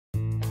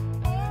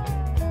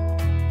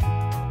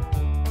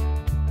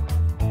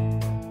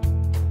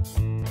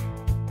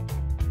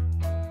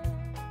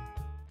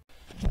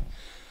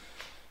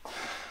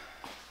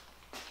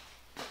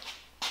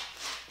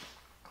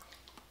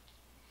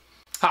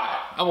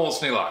I'm Old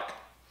Sneelock.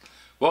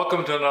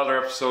 Welcome to another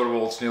episode of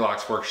Old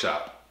Sneelock's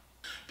Workshop.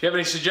 If you have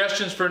any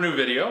suggestions for a new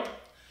video,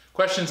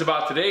 questions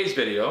about today's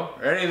video,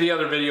 or any of the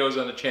other videos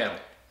on the channel,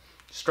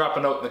 just drop a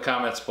note in the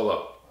comments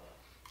below.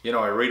 You know,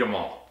 I read them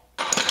all.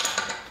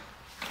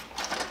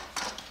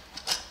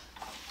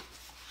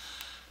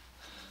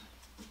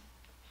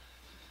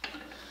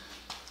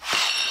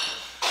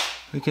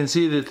 We can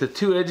see that the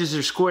two edges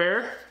are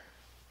square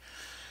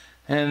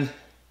and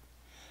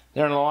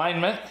they're in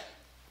alignment.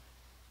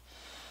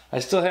 I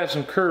still have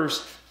some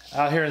curves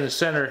out here in the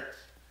center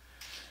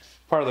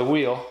part of the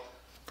wheel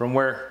from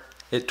where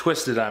it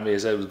twisted on me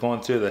as I was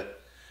going through the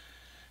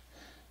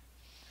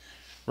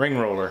ring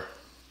roller.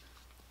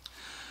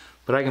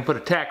 But I can put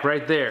a tack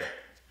right there.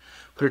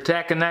 Put a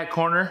tack in that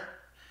corner,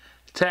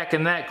 a tack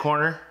in that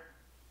corner.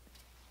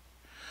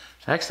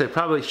 Actually, I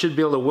probably should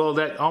be able to weld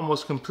that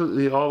almost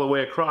completely all the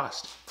way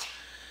across.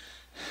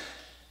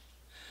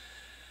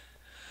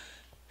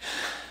 I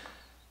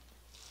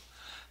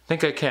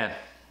think I can.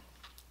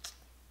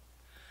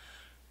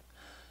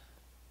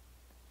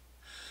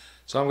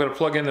 So I'm going to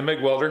plug in the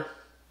MIG welder,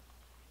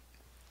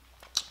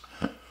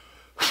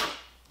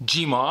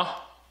 Gmaw,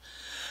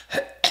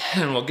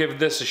 and we'll give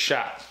this a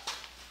shot.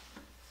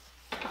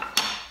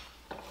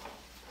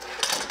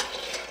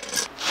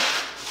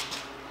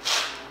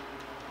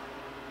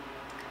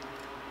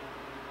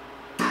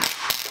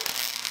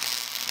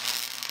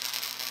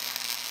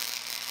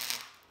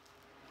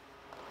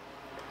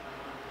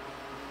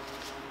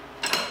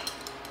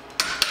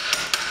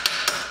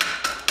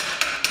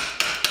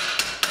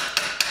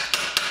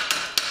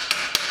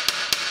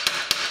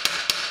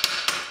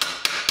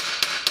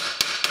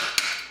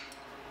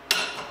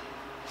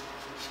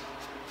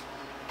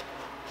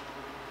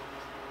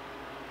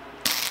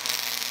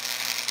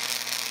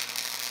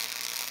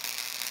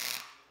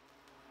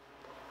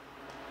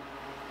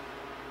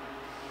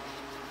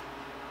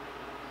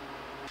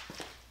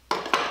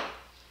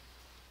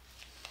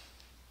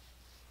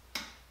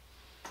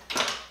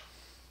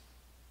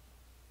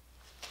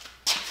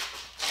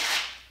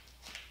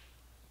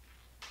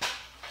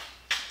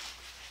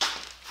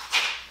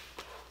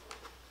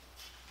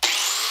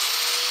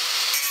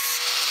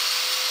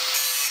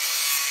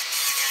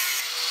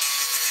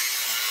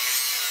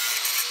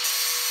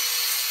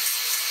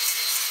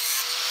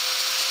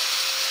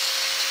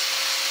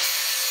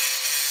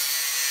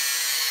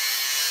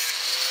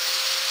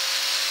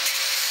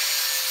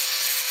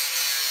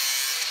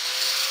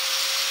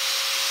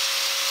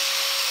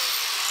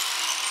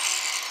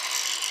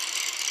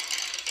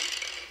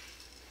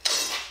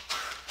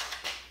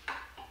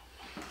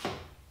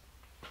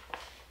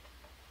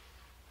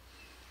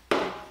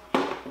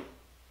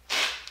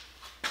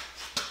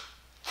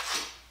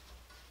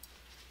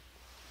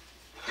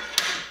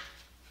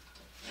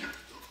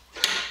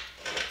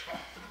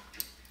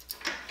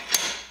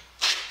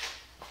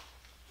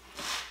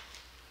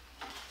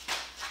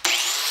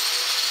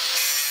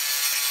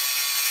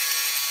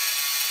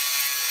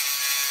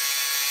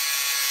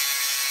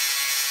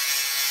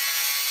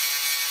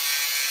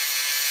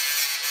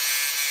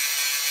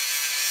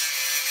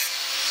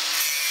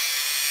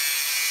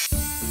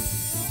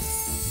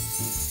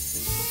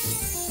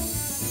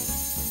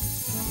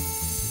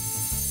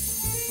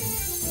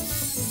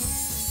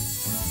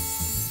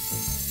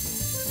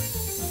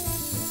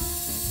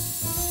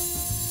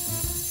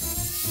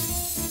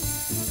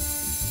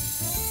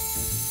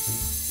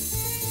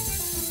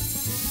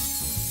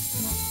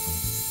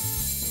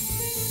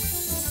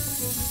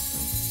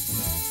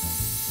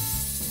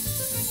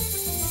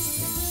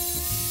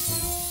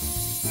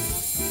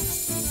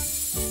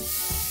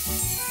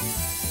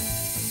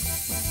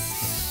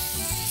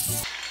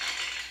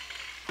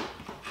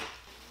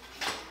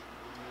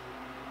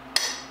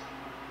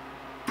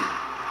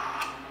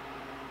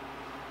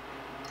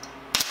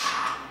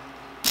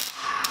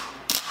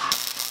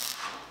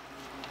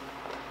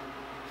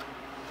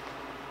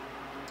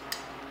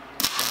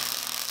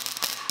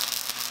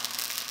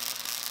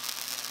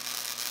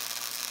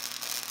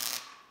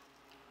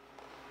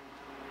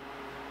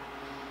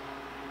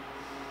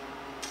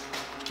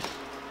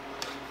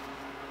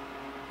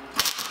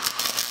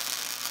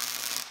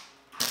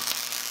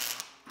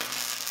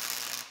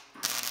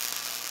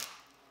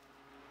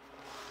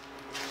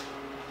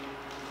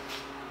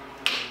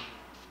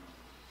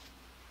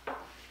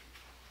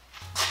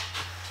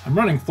 I'm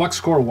running flux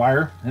core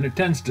wire and it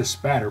tends to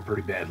spatter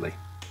pretty badly.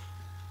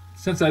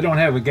 Since I don't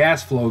have a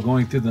gas flow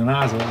going through the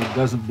nozzle, it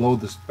doesn't blow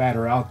the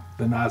spatter out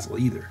the nozzle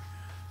either.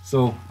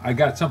 So I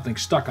got something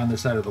stuck on the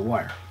side of the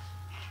wire.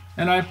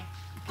 And I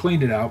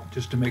cleaned it out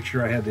just to make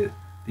sure I had the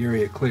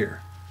area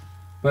clear.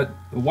 But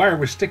the wire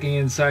was sticking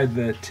inside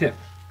the tip.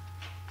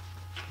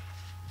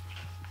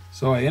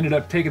 So I ended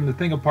up taking the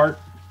thing apart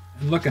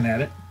and looking at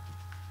it.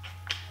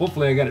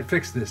 Hopefully I got it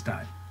fixed this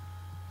time.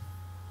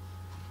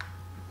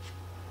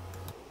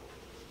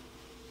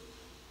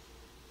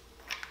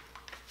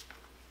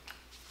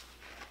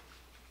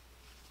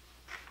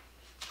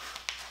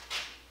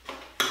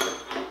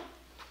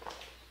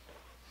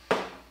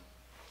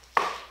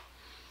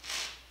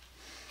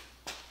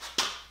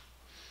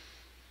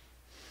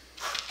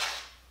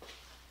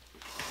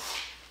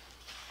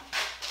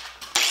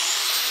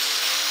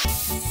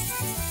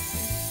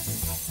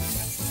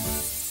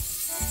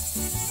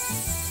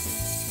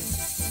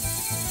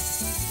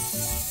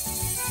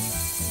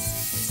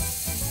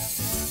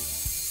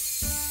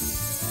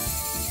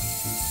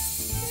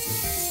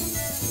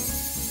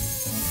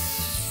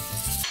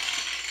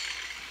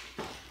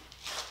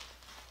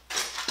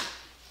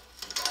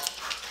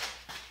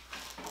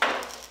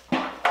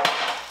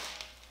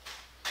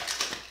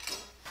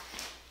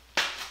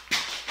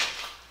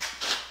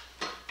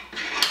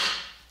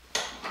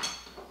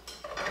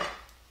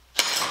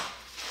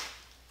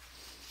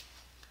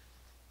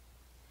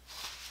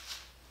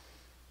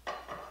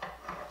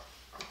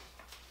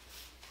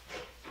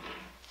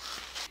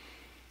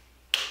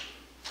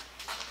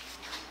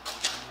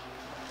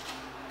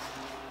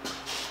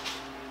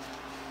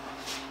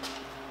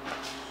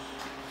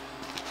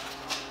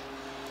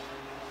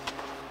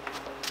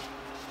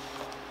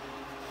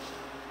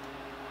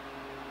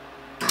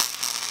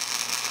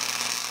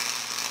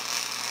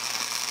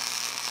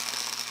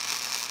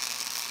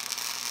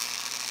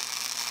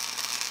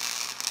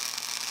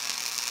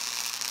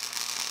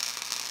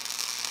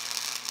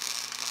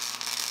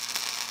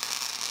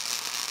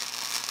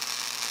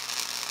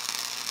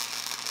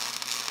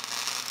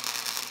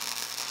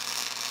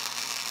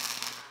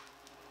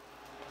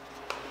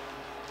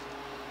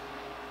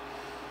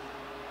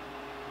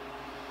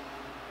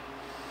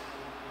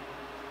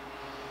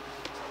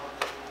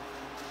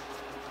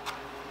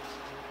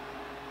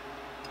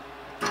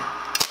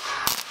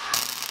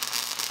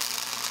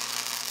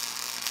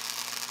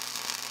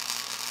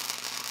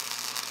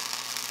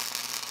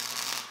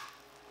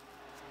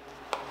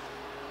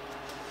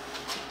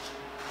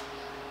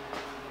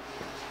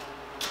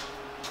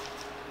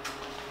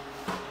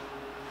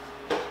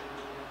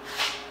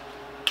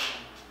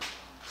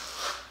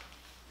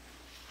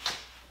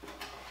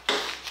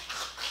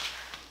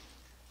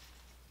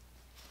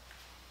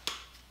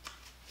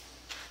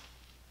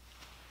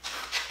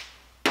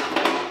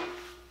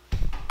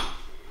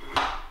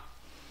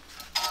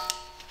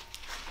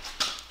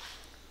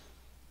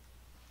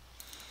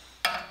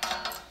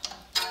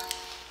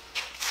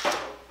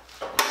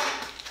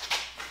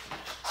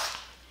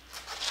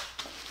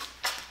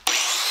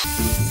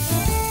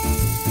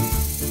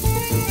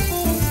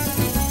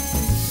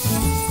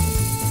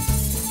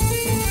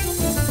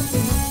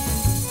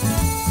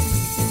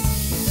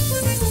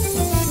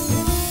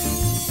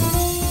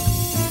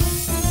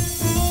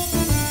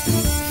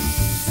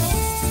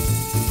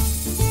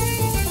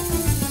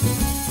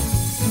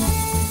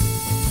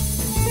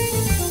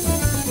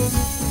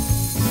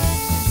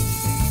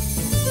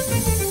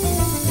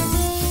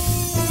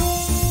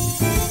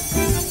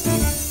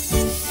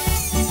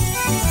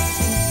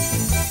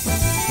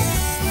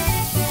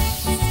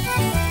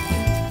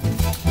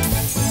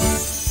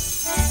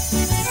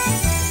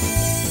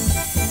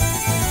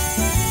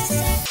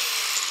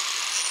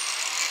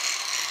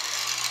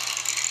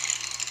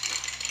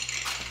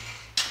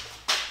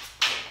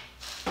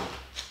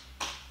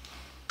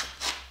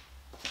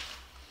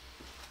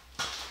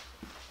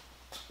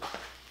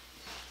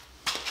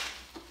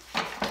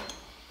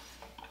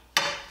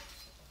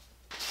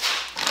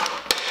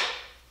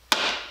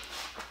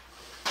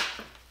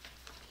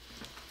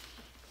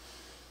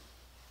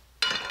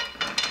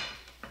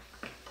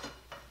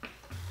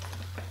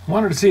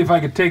 Wanted to see if I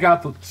could take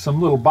out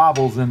some little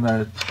bobbles in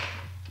the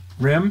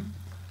rim,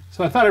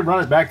 so I thought I'd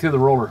run it back through the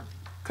roller.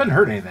 Couldn't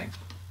hurt anything.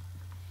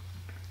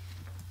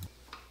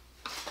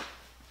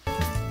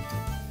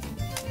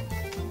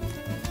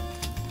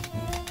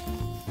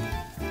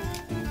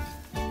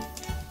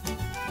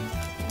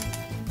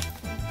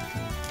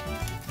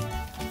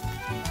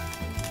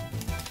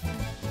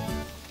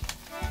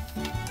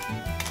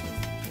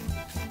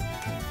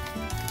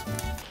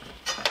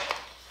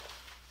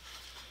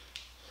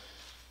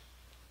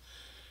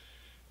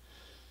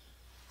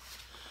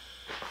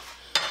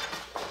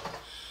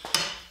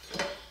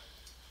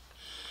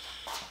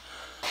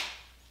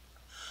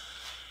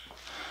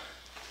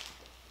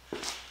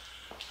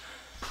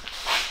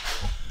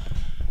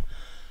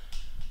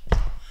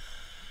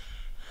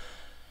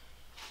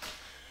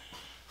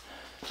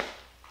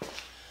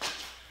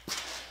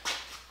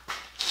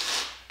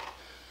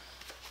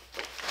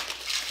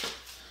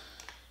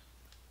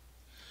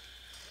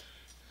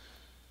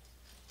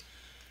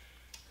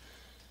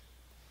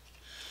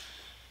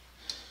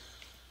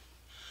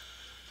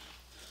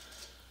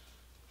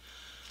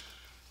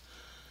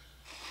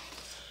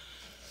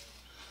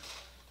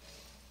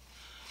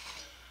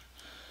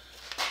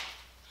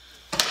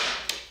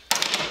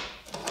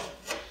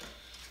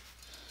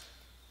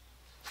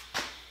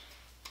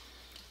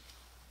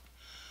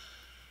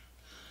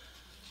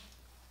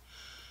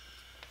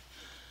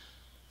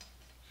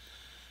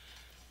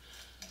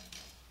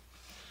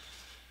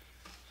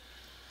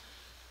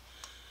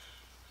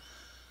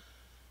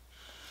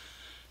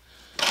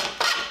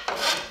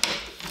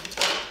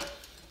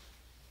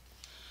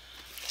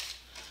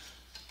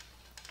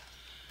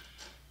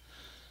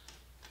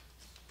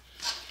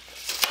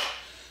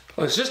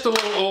 Well, it's just a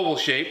little oval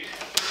shaped.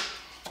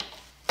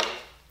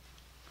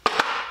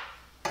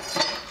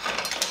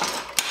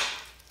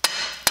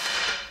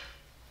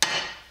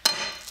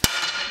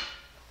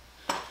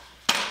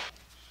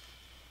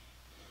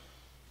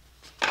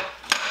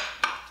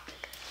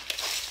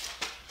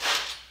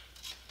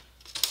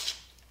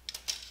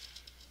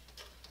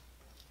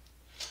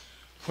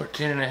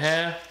 Fourteen and a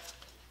half.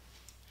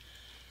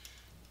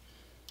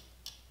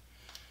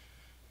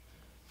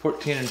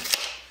 14 and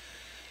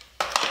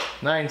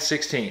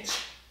 9/16.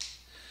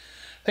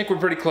 I think we're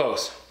pretty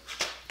close.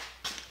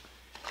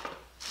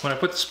 When I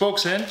put the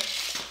spokes in,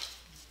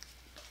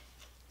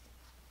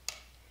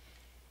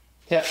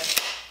 yeah,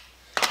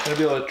 I'm gonna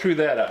be able to true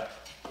that up.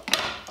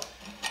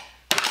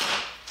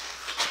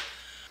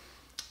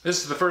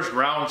 This is the first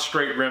round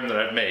straight rim that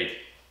I've made.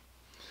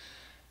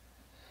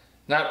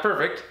 Not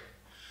perfect,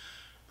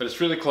 but it's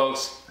really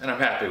close and I'm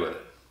happy with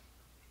it.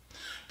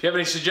 If you have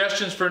any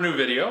suggestions for a new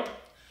video,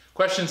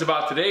 questions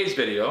about today's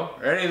video,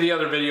 or any of the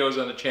other videos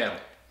on the channel,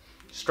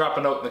 just drop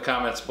a note in the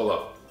comments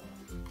below.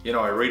 You know,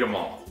 I read them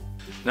all.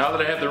 Now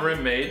that I have the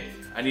rim made,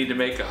 I need to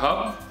make a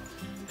hub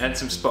and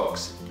some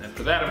spokes. And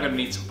for that, I'm going to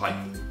need some pipe.